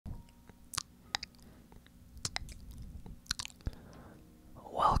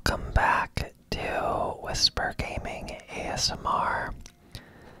Welcome back to Whisper Gaming ASMR.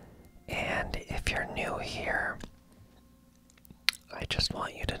 And if you're new here, I just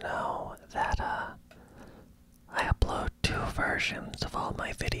want you to know that I upload two versions of all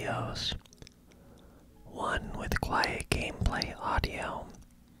my videos. One with quiet gameplay audio,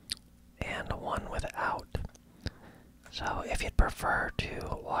 and one without. So if you'd prefer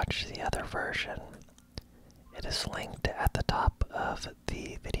to watch the other version, it is linked at the top of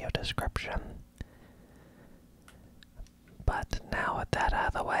the video description. But now with that out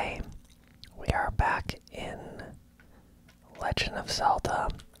of the way, we are back in Legend of Zelda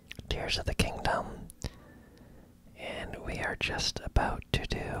Tears of the Kingdom, and we are just about to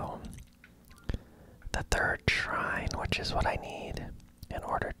do the third shrine, which is what I need in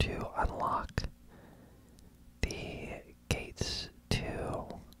order to unlock the gates to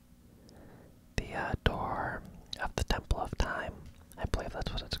the door of the Temple of Time. I believe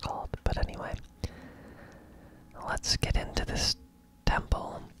that's what it's called. But anyway, let's get into this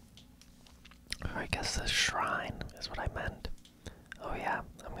temple. Or I guess this shrine is what I meant. Oh yeah,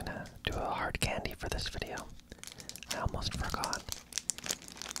 I'm gonna do a hard candy for this video. I almost forgot.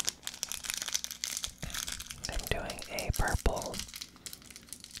 I'm doing a purple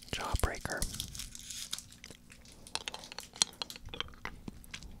jawbreaker.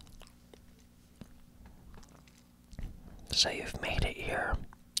 So you've made it here.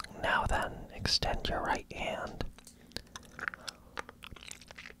 Now then, extend your right hand.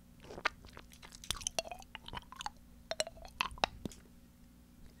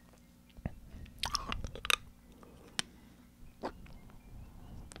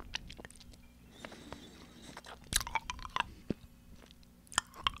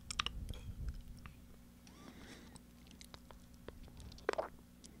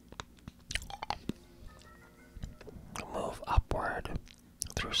 Move upward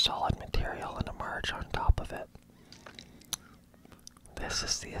through solid material and emerge on top of it. This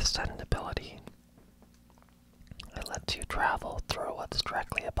is the ascend ability. It lets you travel through what's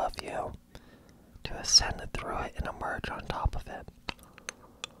directly above you to ascend through it and emerge on top of it.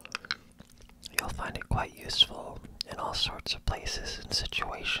 You'll find it quite useful in all sorts of places and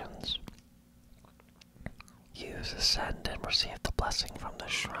situations. Use ascend and receive the blessing from the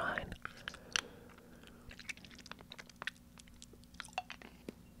shrine.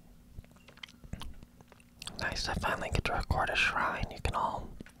 Nice, I finally get to record a shrine. You can all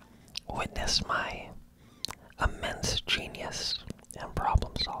witness my immense genius and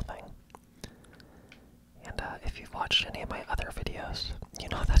problem solving. And if you've watched any of my other videos, you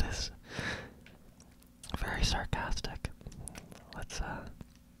know that is very sarcastic. Let's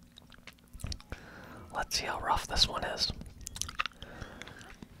see how rough this one is.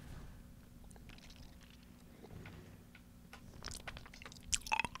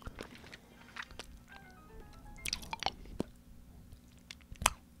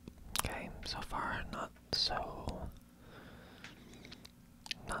 So far, not so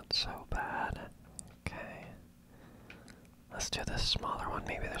bad. Okay. Let's do this smaller one.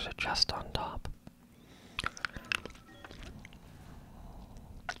 Maybe there's a chest on top.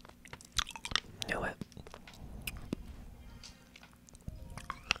 Knew it.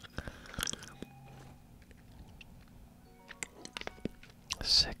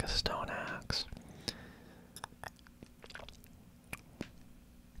 Sick a stone axe.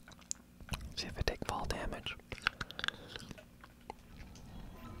 See if I take fall damage.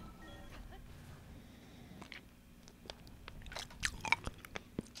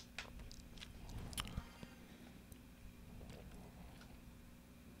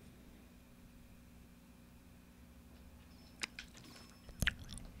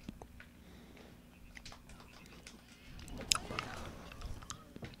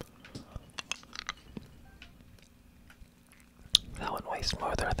 That went way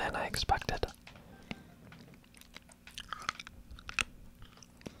smoother than I expected.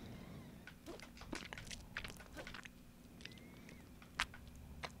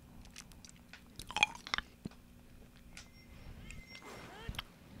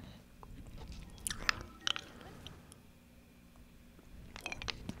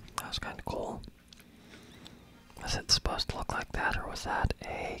 That was kind of cool. Was it supposed to look like that, or was that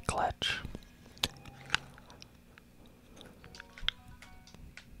a glitch?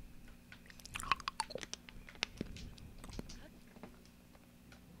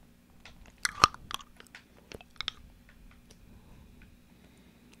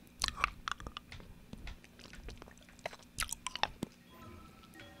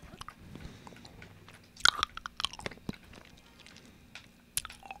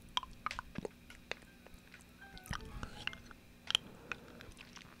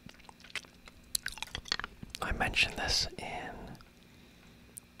 imagine this in...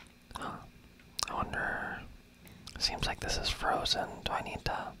 I wonder... Seems like this is frozen. Do I need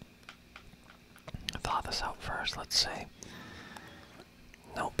to thaw this out first? Let's see.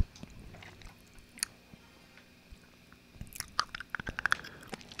 Nope.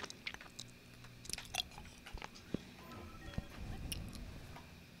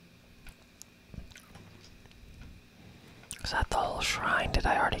 Is that the whole shrine? Did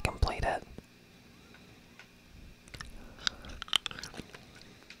I already complete it?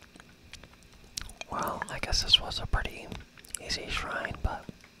 Well, I guess this was a pretty easy shrine, but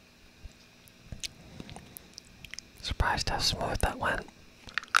surprised how smooth that went.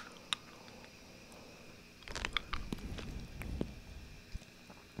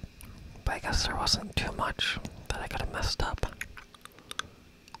 But I guess there wasn't too much that I could have messed up.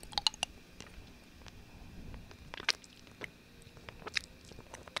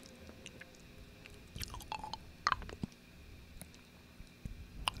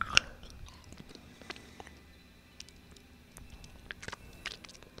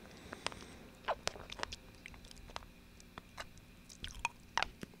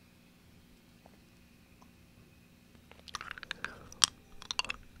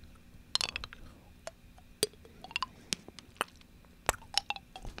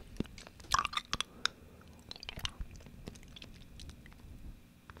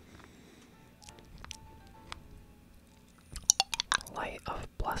 Light of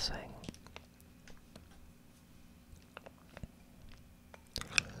blessing.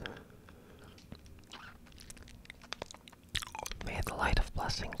 May the light of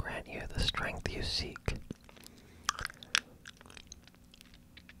blessing grant you the strength you seek.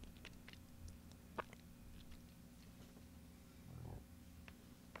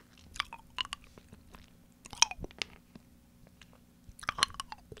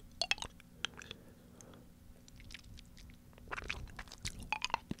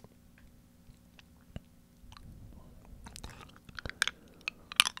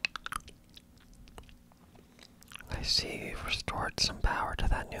 I see you've restored some power to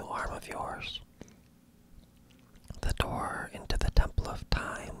that new arm of yours. The door into the Temple of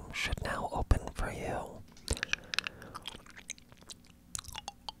Time should now open for you.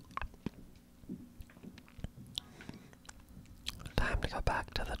 Time to go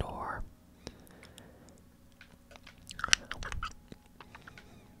back to the door.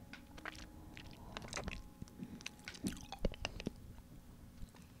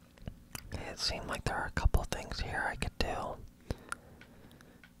 It seemed like there are a couple things here I could do.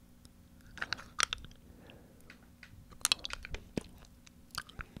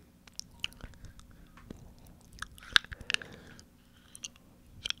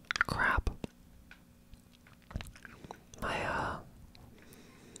 Crap.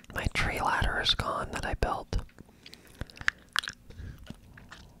 My tree ladder is gone that I built.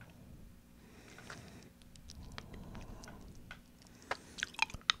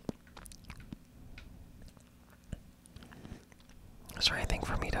 Is there anything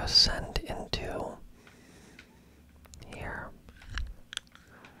for me to ascend into here?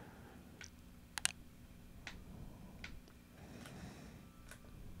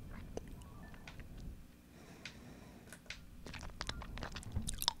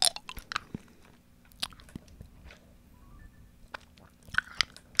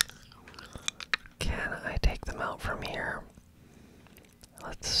 Can I take them out from here?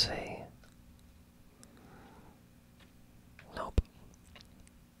 Let's see. Nope.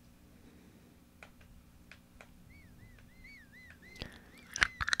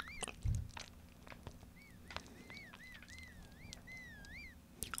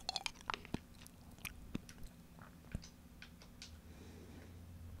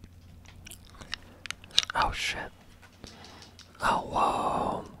 Oh shit. Oh,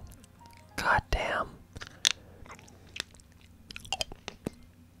 whoa. God damn.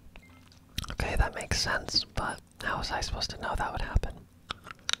 Okay, that makes sense, but how was I supposed to know that would happen?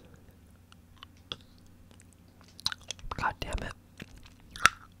 God damn it.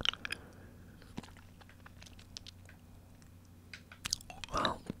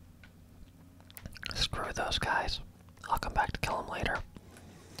 Well, screw those guys. I'll come back to kill them later.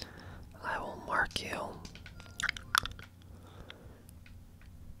 I will mark you.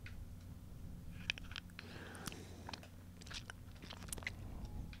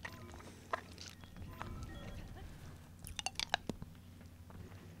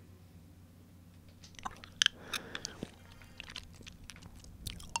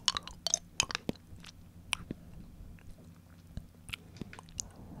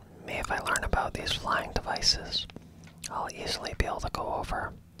 Maybe if I learn about these flying devices, I'll easily be able to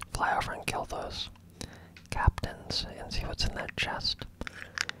fly over and kill those captains and see what's in that chest.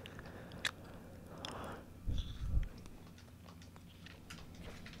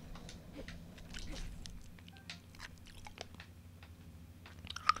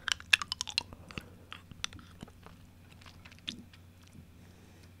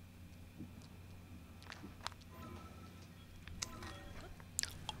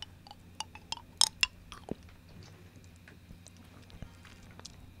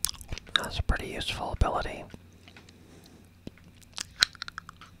 That's a pretty useful ability.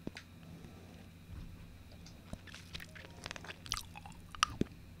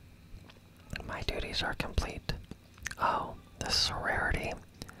 My duties are complete. Oh, this is a rarity.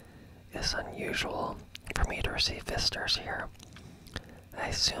 It's unusual for me to receive visitors here. I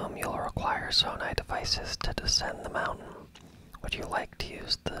assume you'll require Sony devices to descend the mountain. Would you like to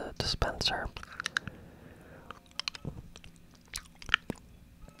use the dispenser?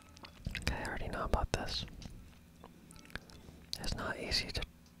 Okay, I already know about this. It's not easy to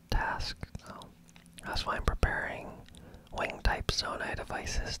task. Oh, that's why I'm preparing wing-type Sony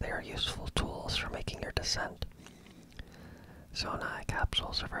devices. They are useful tools for making your descent. Sony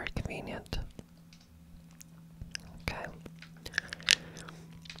capsules are very convenient. Okay.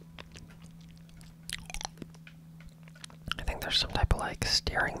 I think there's some type of like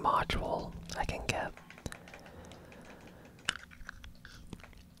steering module I can get.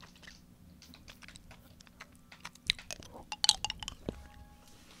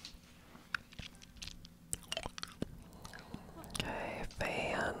 Okay,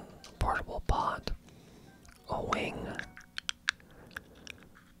 fan, portable pot, a wing.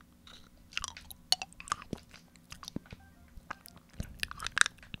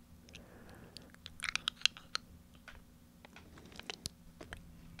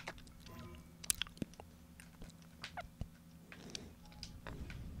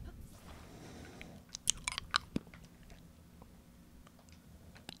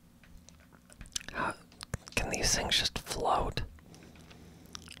 Can these things just float?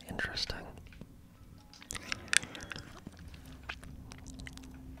 Interesting.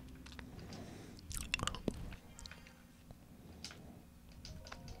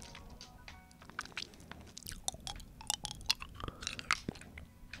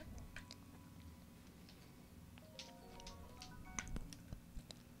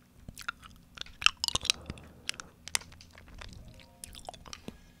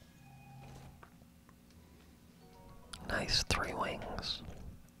 Nice, 3 wings.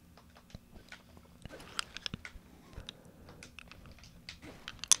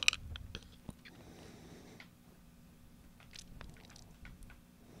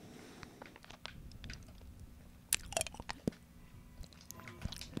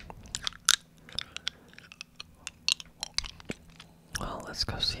 Well, let's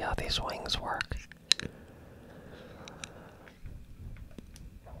go see how these wings work.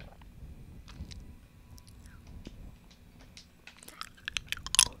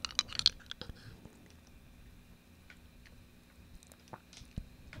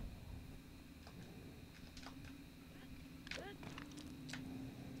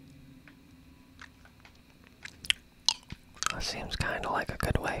 That seems kind of like a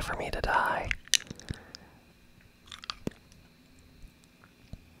good way for me to die.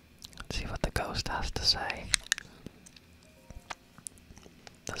 Let's see what the ghost has to say.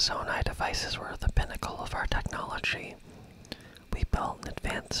 The Sony devices were the pinnacle of our technology. We built an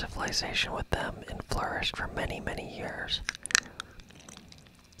advanced civilization with them and flourished for many, many years.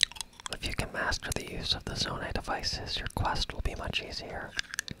 If you can master the use of the Sony devices, your quest will be much easier.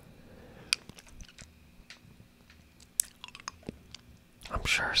 I'm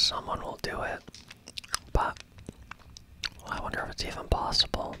sure someone will do it, but well, I wonder if it's even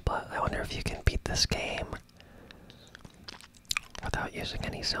possible. But I wonder if you can beat this game without using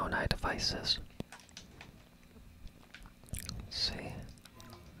any Sony devices. Let's see.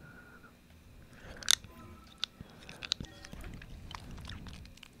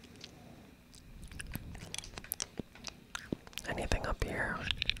 Anything up here?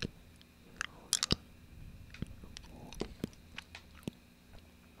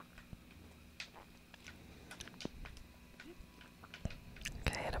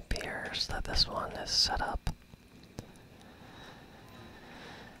 Okay, it appears that this one is set up.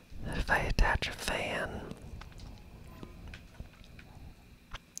 If I attach a fan,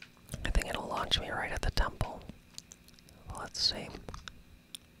 I think it'll launch me right at the temple. Well, let's see.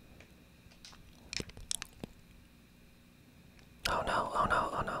 Oh no, oh no,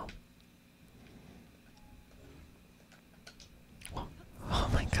 oh no. Oh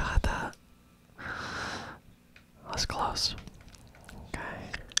my god, that was close. Okay.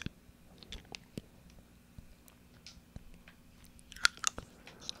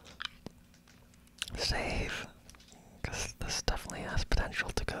 potential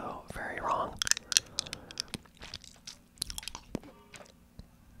to go very wrong.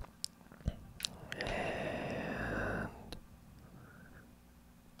 And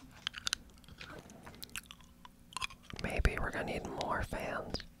maybe we're gonna need more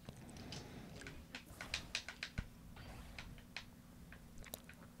fans.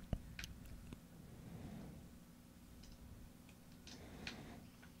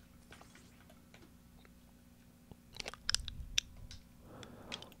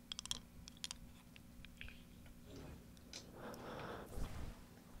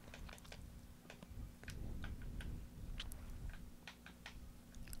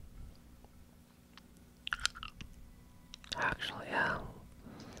 Actually, yeah.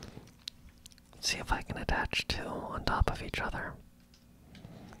 Let's see if I can attach two on top of each other.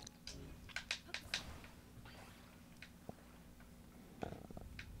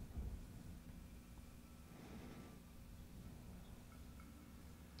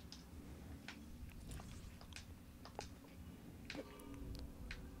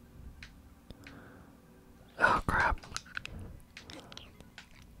 Oh crap.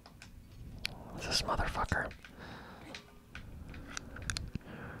 This motherfucker.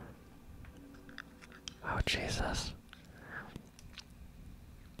 Oh, Jesus.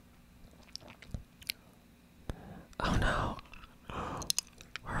 Oh no.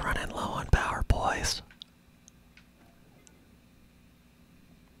 We're running low on power, boys.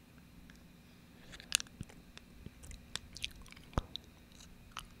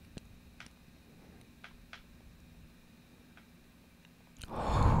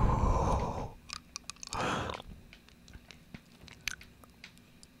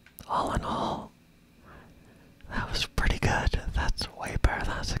 All in all, that was pretty good. That's way better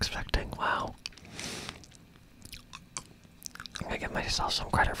than I was expecting. Wow. I'm gonna give myself some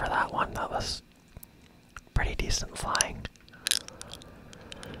credit for that one. That was pretty decent flying.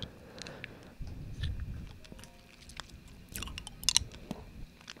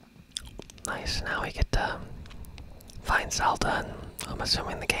 Nice, now we get to find Zelda, and I'm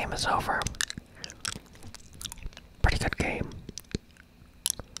assuming the game is over. Pretty good game.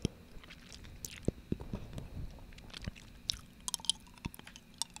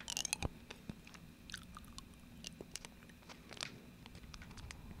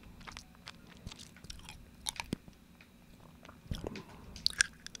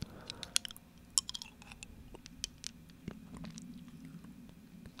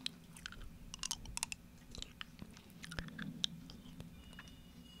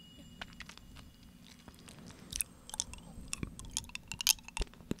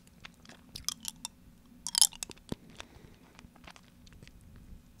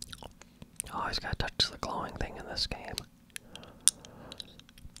 Always gotta touch the glowing thing in this game.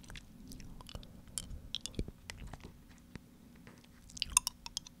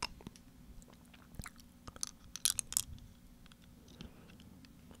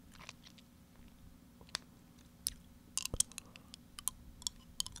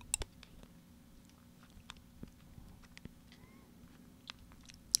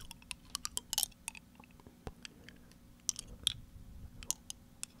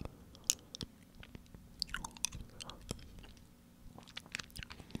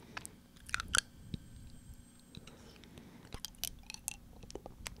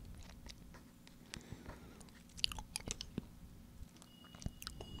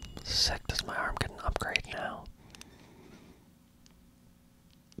 Sick, does my arm get an upgrade now?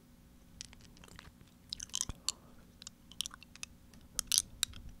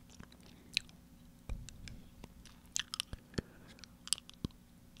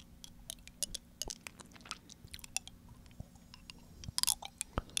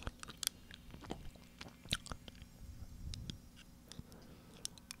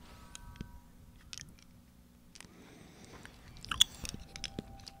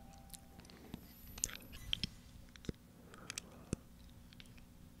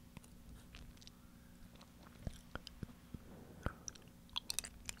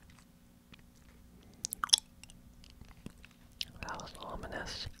 That was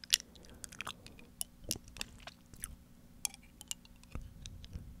ominous.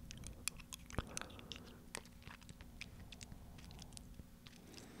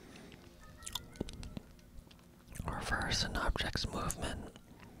 Reverse an object's movement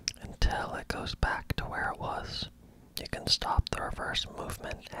until it goes back to where it was. You can stop the reverse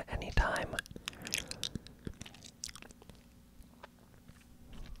movement at any time.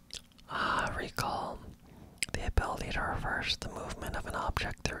 Recall the ability to reverse the movement of an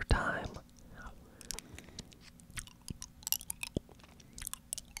object through time.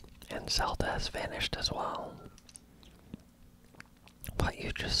 And Zelda has vanished as well.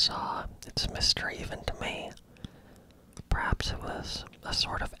 you just saw, it's a mystery even to me. Perhaps it was a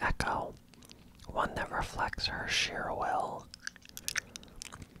sort of echo, one that reflects her sheer will.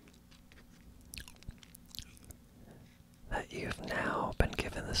 That you've now been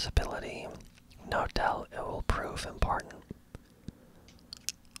given this ability, no doubt it will prove important.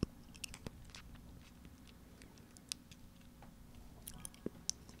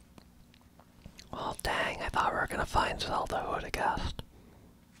 Well, dang, I thought we were gonna find Zelda, who would have guessed?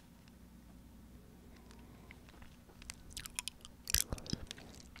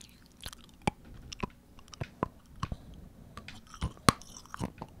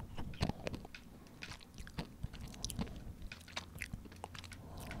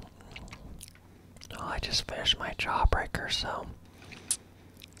 Oh, I just finished my jawbreaker, so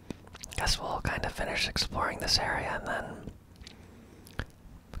I guess we'll kind of finish exploring this area and then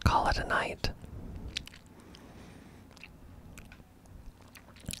call it a night.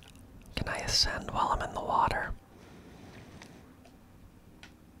 Can I ascend while I'm in the water?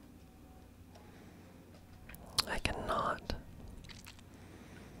 I cannot.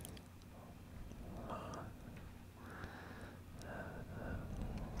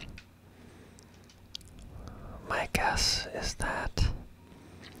 My guess is that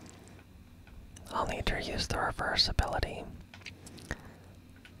I'll need to use the reverse ability.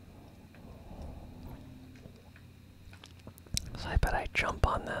 So I bet I jump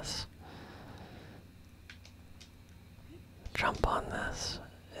on this. Jump on this,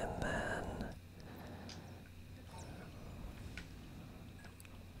 and then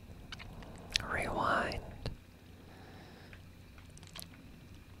rewind.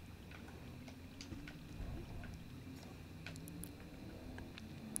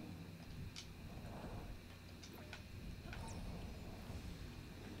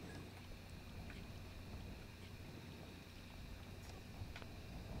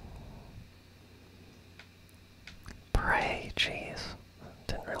 Pray, jeez.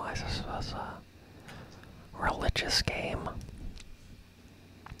 Didn't realize this was a religious game.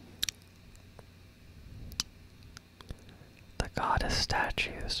 The goddess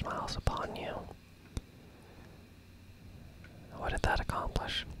statue smiles upon you. What did that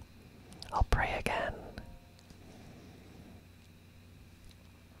accomplish? I'll pray again.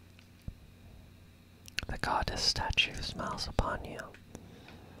 The goddess statue smiles upon you.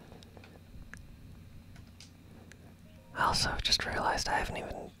 I also just realized I haven't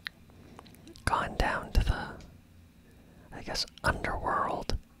even gone down to the, I guess,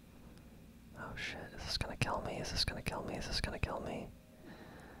 underworld. Oh shit, is this gonna kill me? Is this gonna kill me? Is this gonna kill me?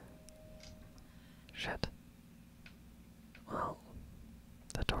 Shit. Well,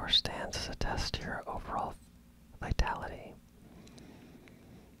 the door stands as a test to your overall vitality.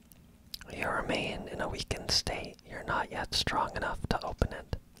 You remain in a weakened state. You're not yet strong enough to open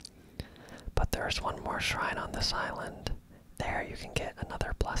it. But there's one more shrine on this island. There you can get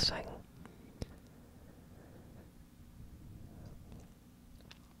another blessing.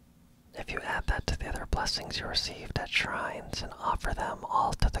 If you add that to the other blessings you received at shrines and offer them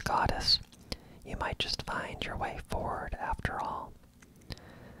all to the goddess, you might just find your way forward after all.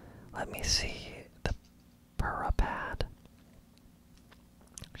 Let me see the pad.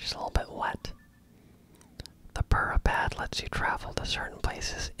 She's a little bit wet. The pad lets you travel to certain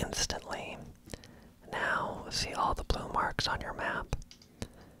places instantly. Now, see all the blue marks on your map?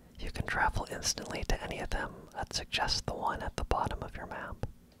 You can travel instantly to any of them. I'd suggest the one at the bottom of your map.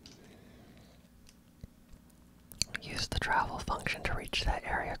 Use the travel function to reach that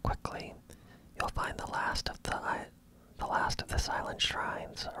area quickly. You'll find the last of this island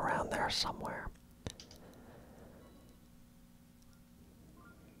shrines around there somewhere.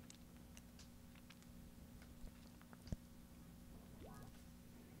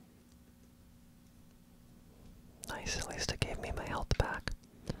 Nice, at least it gave me my health back.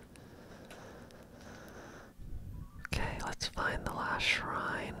 Okay, let's find the last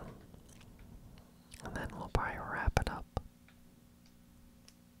shrine. And then we'll probably wrap it up.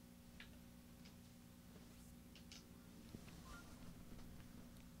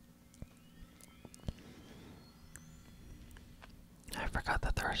 I forgot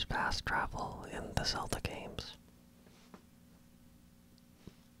that there's fast travel in the Zelda games.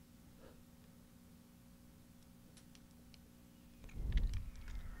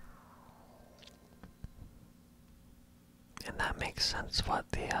 And that makes sense what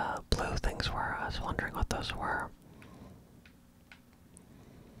the blue things were. I was wondering what those were.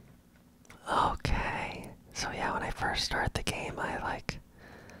 Okay. So yeah, when I first started the game, I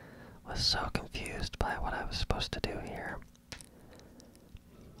was so confused by what I was supposed to do here.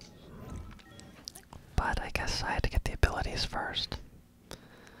 But I guess I had to get the abilities first.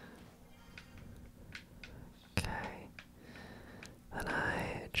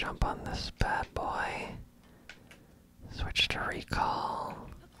 jump on this bad boy. Switch to recall.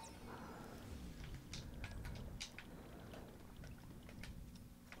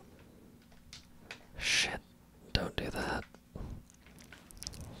 Shit, don't do that.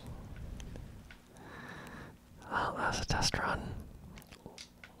 Well, that was a test run.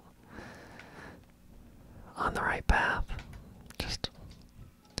 On the right path. Just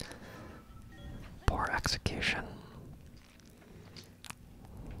poor execution.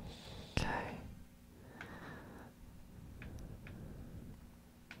 Okay.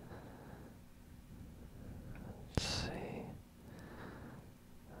 Let's see.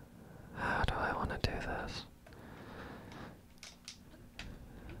 How do I want to do this?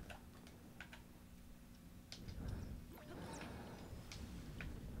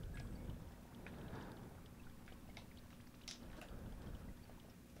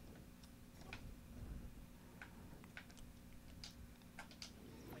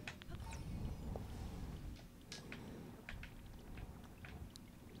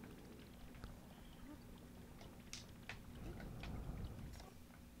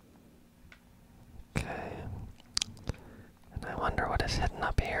 I wonder what is hidden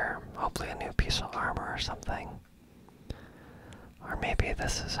up here. Hopefully a new piece of armor or something. Or maybe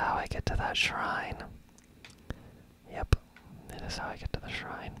this is how I get to that shrine. Yep, it is how I get to the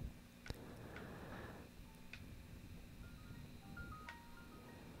shrine.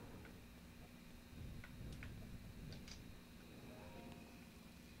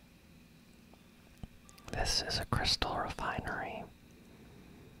 This is a crystal refinery.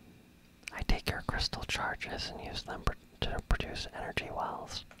 I take your crystal charges and use them to produce energy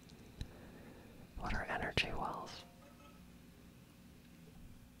wells. What are energy wells?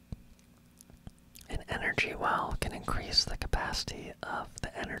 An energy well can increase the capacity of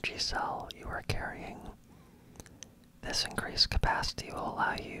the energy cell you are carrying. This increased capacity will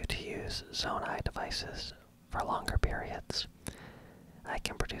allow you to use Sony devices for longer periods. I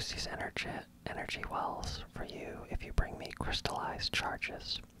can produce these energy wells for you if you bring me crystallized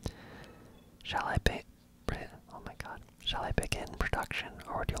charges. Shall I begin production,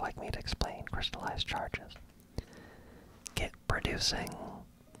 or would you like me to explain crystallized charges? Get producing.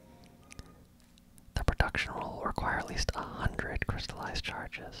 The production will require at least 100 crystallized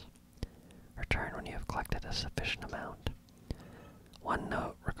charges. Return when you have collected a sufficient amount. One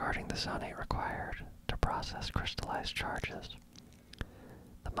note regarding the zonate required to process crystallized charges.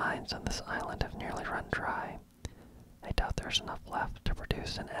 The mines on this island have nearly run dry. I doubt there's enough left to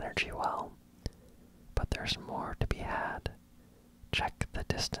produce an energy well. But there's more to be had. Check the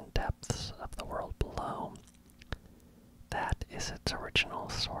distant depths of the world below. That is its original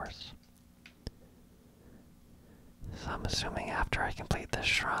source. So I'm assuming after I complete this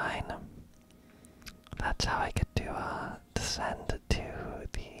shrine, that's how I get to descend to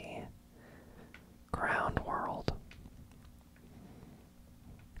the ground world.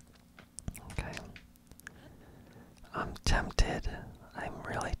 Okay. I'm tempted. I'm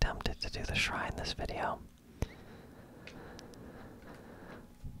really tempted to do the shrine this video.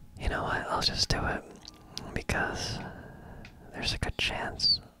 You know what? I'll just do it because there's a good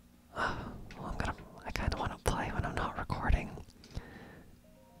chance. I kind of want to play when I'm not recording,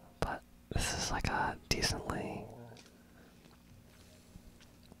 but this is like a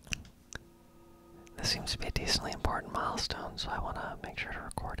This seems to be a decently important milestone, so I want to make sure to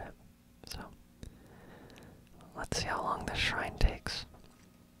record it. So let's see how long this shrine takes.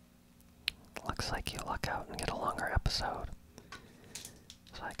 Looks like you luck out and get a longer episode.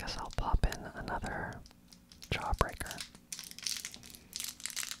 So I guess I'll pop in another jawbreaker.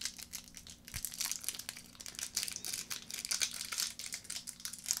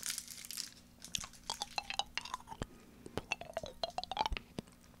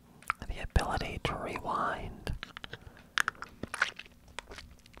 The ability to rewind.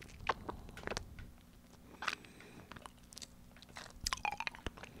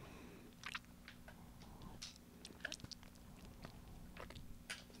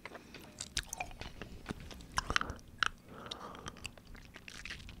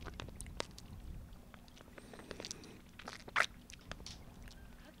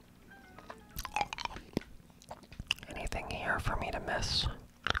 Anything here for me to miss?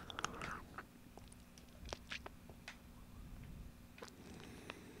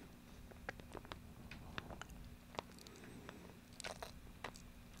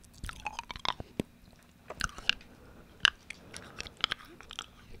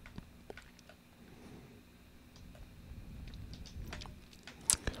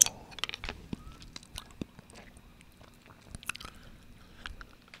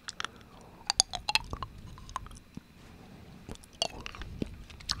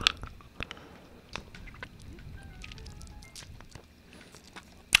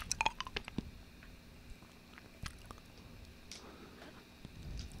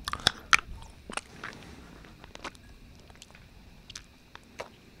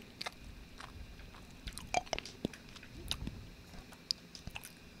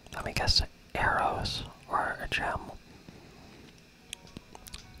 arrows or a gem.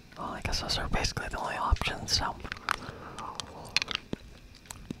 Well, I guess those are basically the only options, so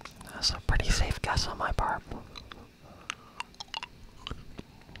that's a pretty safe guess on my part.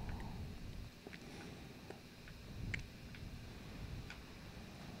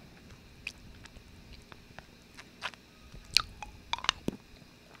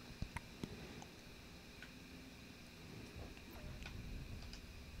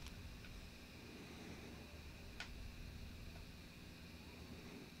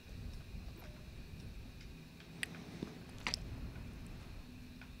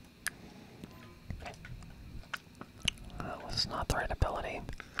 It's not the right ability.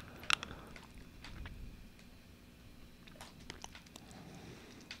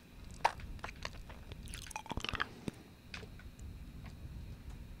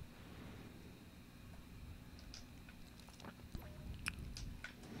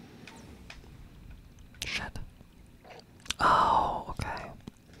 Shit. Oh, okay.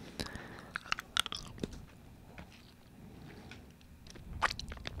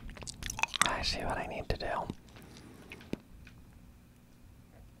 I see what I need to do.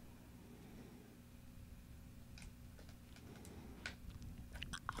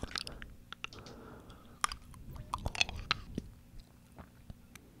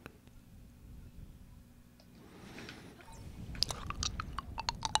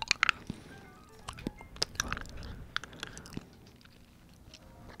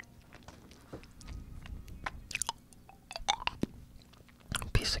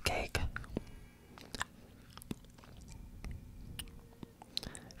 Piece of cake.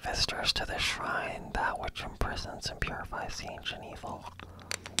 Visitors to the shrine, that which imprisons and purifies the ancient evil.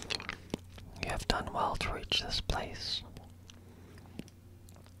 You have done well to reach this place.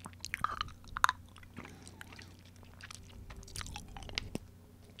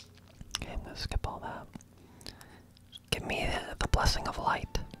 Okay, I'm gonna skip all that. Give me the blessing of light.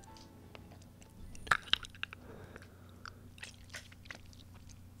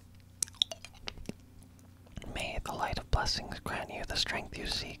 May the light of blessings grant you the strength you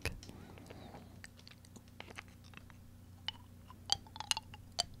seek.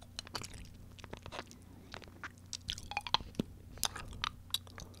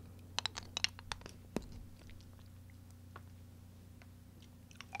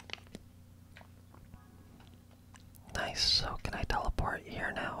 Nice, so can I teleport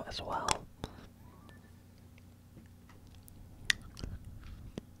here now as well?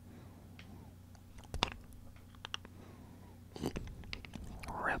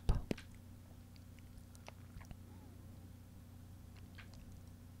 Rip.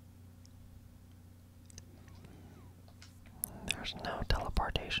 There's no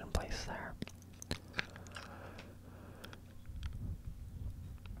teleportation place there.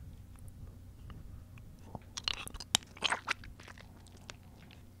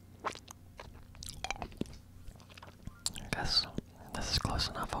 I guess this is close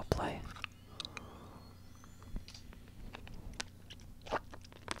enough, I'll play.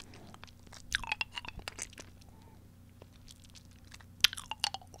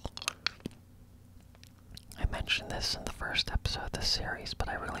 I mentioned this in the first episode of this series, but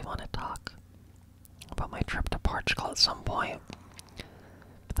I really want to talk about my trip to Portugal at some point.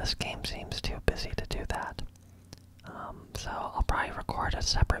 But this game seems too busy to do that. So I'll probably record a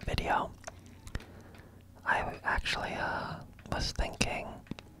separate video. I actually was thinking,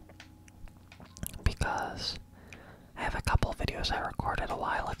 because I have a couple videos I recorded a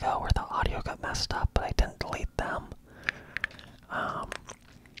while ago where the audio got messed up, but I didn't delete them. I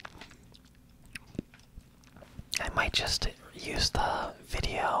might just use the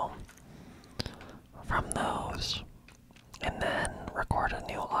video from those and then record a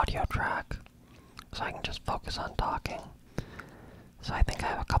new audio track so I can just focus on talking. So I think I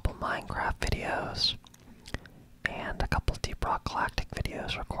have a couple Minecraft videos and a couple Deep Rock Galactic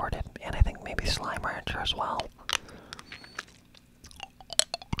videos recorded, and I think maybe Slime Rancher as well.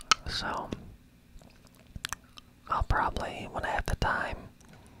 So I'll probably, when I have the time,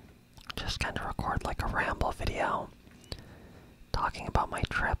 just kind of record like a ramble video talking about my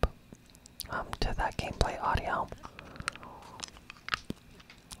trip to that gameplay audio.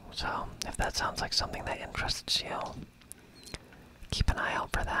 So if that sounds like something that interests you, keep an eye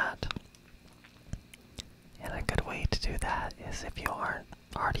out for that. And a good way to do that is, if you aren't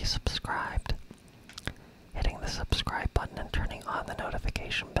already subscribed, hitting the subscribe button and turning on the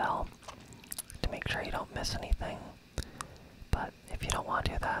notification bell to make sure you don't miss anything. But if you don't want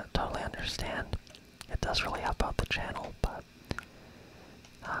to do that, totally understand. It does really help out the channel, but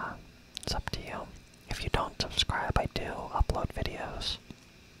it's up to you. If you don't subscribe, I do upload videos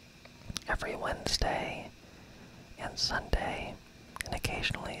every Wednesday and Sunday, and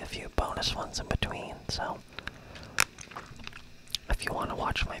occasionally a few bonus ones in between. So if you want to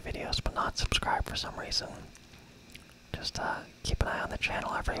watch my videos but not subscribe for some reason, just keep an eye on the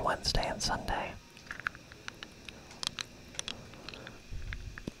channel every Wednesday and Sunday.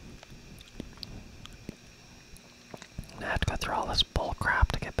 I have to go through all this bull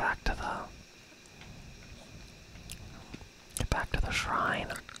crap to get back to the shrine.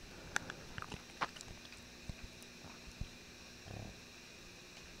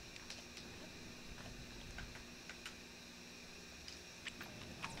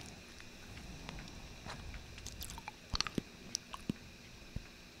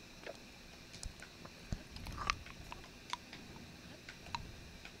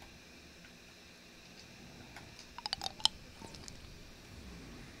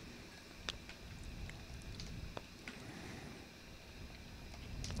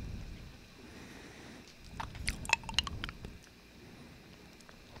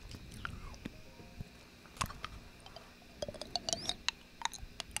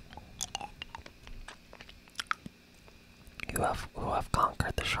 Who have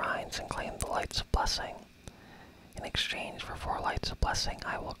conquered the shrines and claimed the lights of blessing. In exchange for 4 lights of blessing,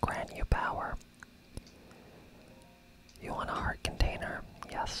 I will grant you power. You want a heart container?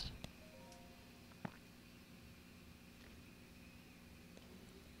 Yes.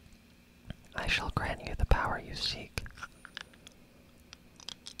 I shall grant you the power you seek.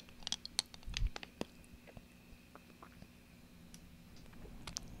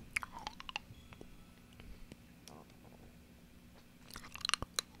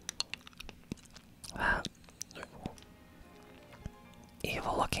 That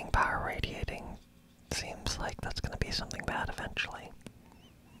evil-looking power radiating seems like that's going to be something bad eventually.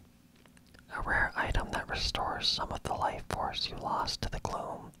 A rare item that restores some of the life force you lost to the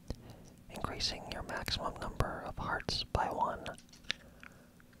gloom, increasing your maximum number of hearts by 1.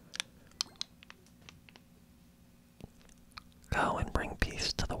 Go and bring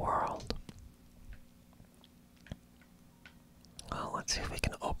peace to the world. Well, let's see if we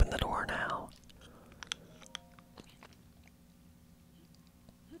can open the door now.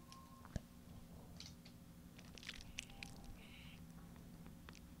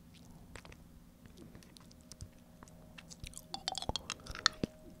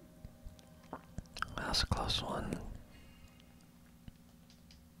 That was a close one.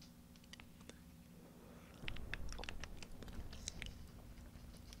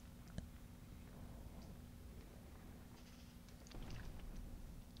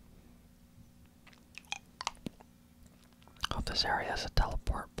 Hope this area has a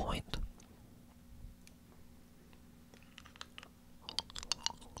teleport point.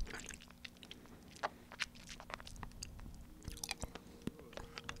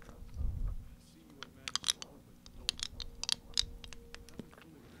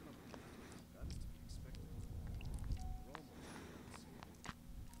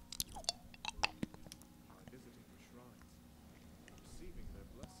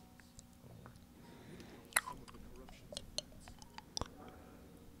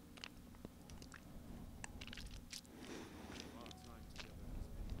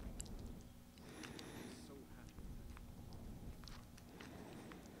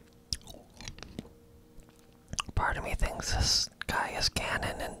 Part of me thinks this guy is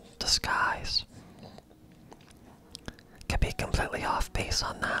Ganon in disguise. Could be completely off base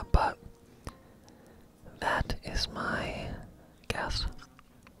on that, but that is my guess.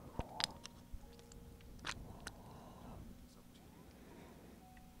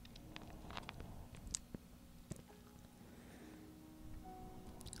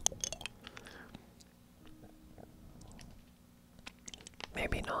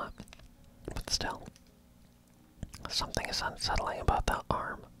 Maybe not, but still. Something is unsettling about that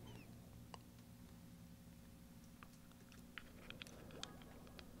arm.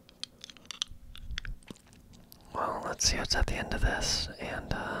 Well, let's see what's at the end of this,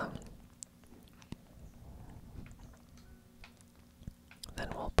 and then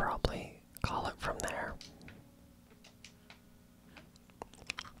we'll probably call it from there.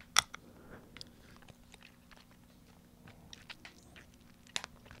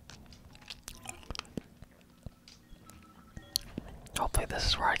 Hopefully this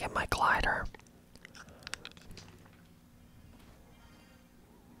is where I get my glider.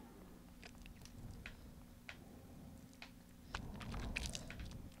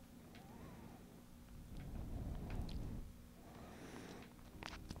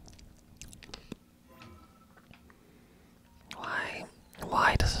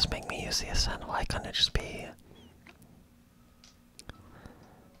 Why does this make me use the ascent? Why couldn't it just be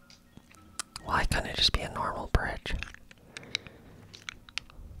normal bridge.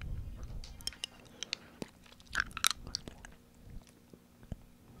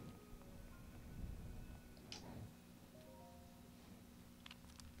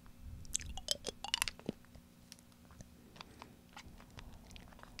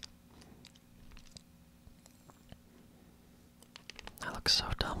 I look so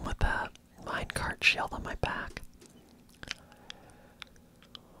dumb with that minecart shield on my back.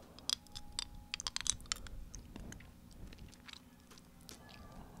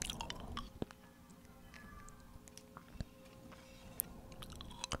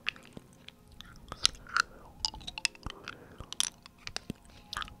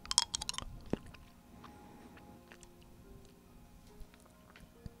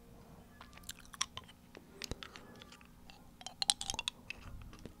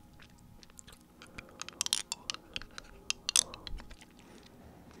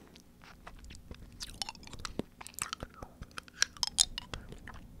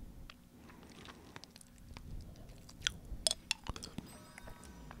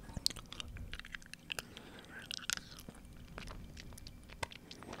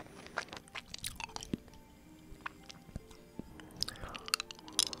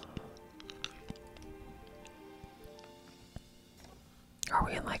 Are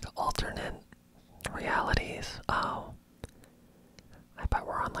we in like alternate realities? Oh. I bet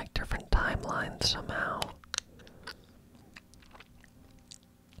we're on like different timelines somehow.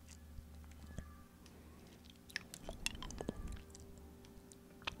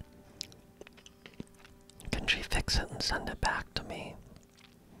 Can she fix it and send it back to me?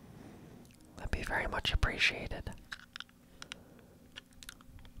 That'd be very much appreciated.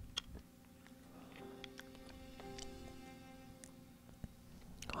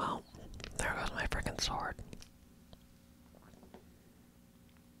 Well, there goes my frickin' sword.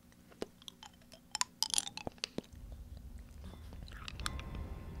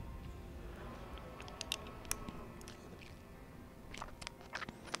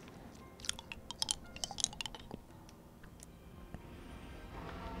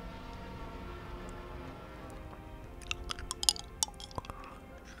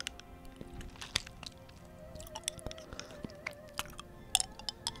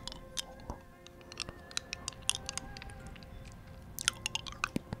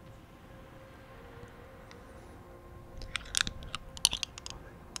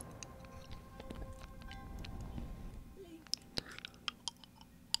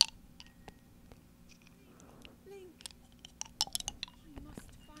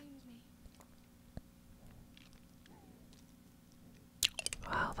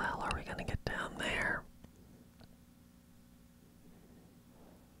 How the hell are we gonna get down there?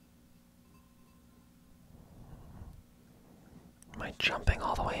 Am I jumping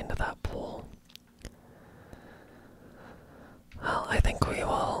all the way into that pool? Well, I think we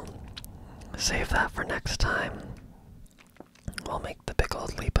will save that for next time. We'll make the big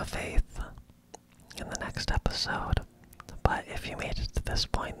old leap of faith in the next episode. But if you made it to this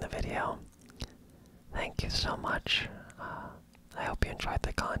point in the video, thank you so much. I hope you enjoyed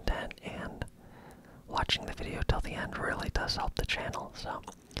the content, and watching the video till the end really does help the channel, so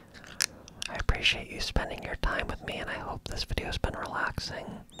I appreciate you spending your time with me, and I hope this video has been relaxing.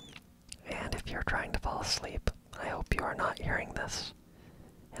 And if you're trying to fall asleep, I hope you are not hearing this,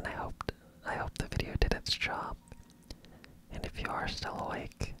 and I hope the video did its job. And if you are still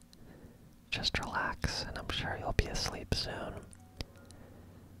awake, just relax, and I'm sure you'll be asleep soon.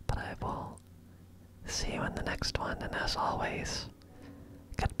 But I will see you in the next one, and as always,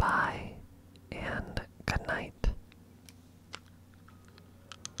 goodbye and good night.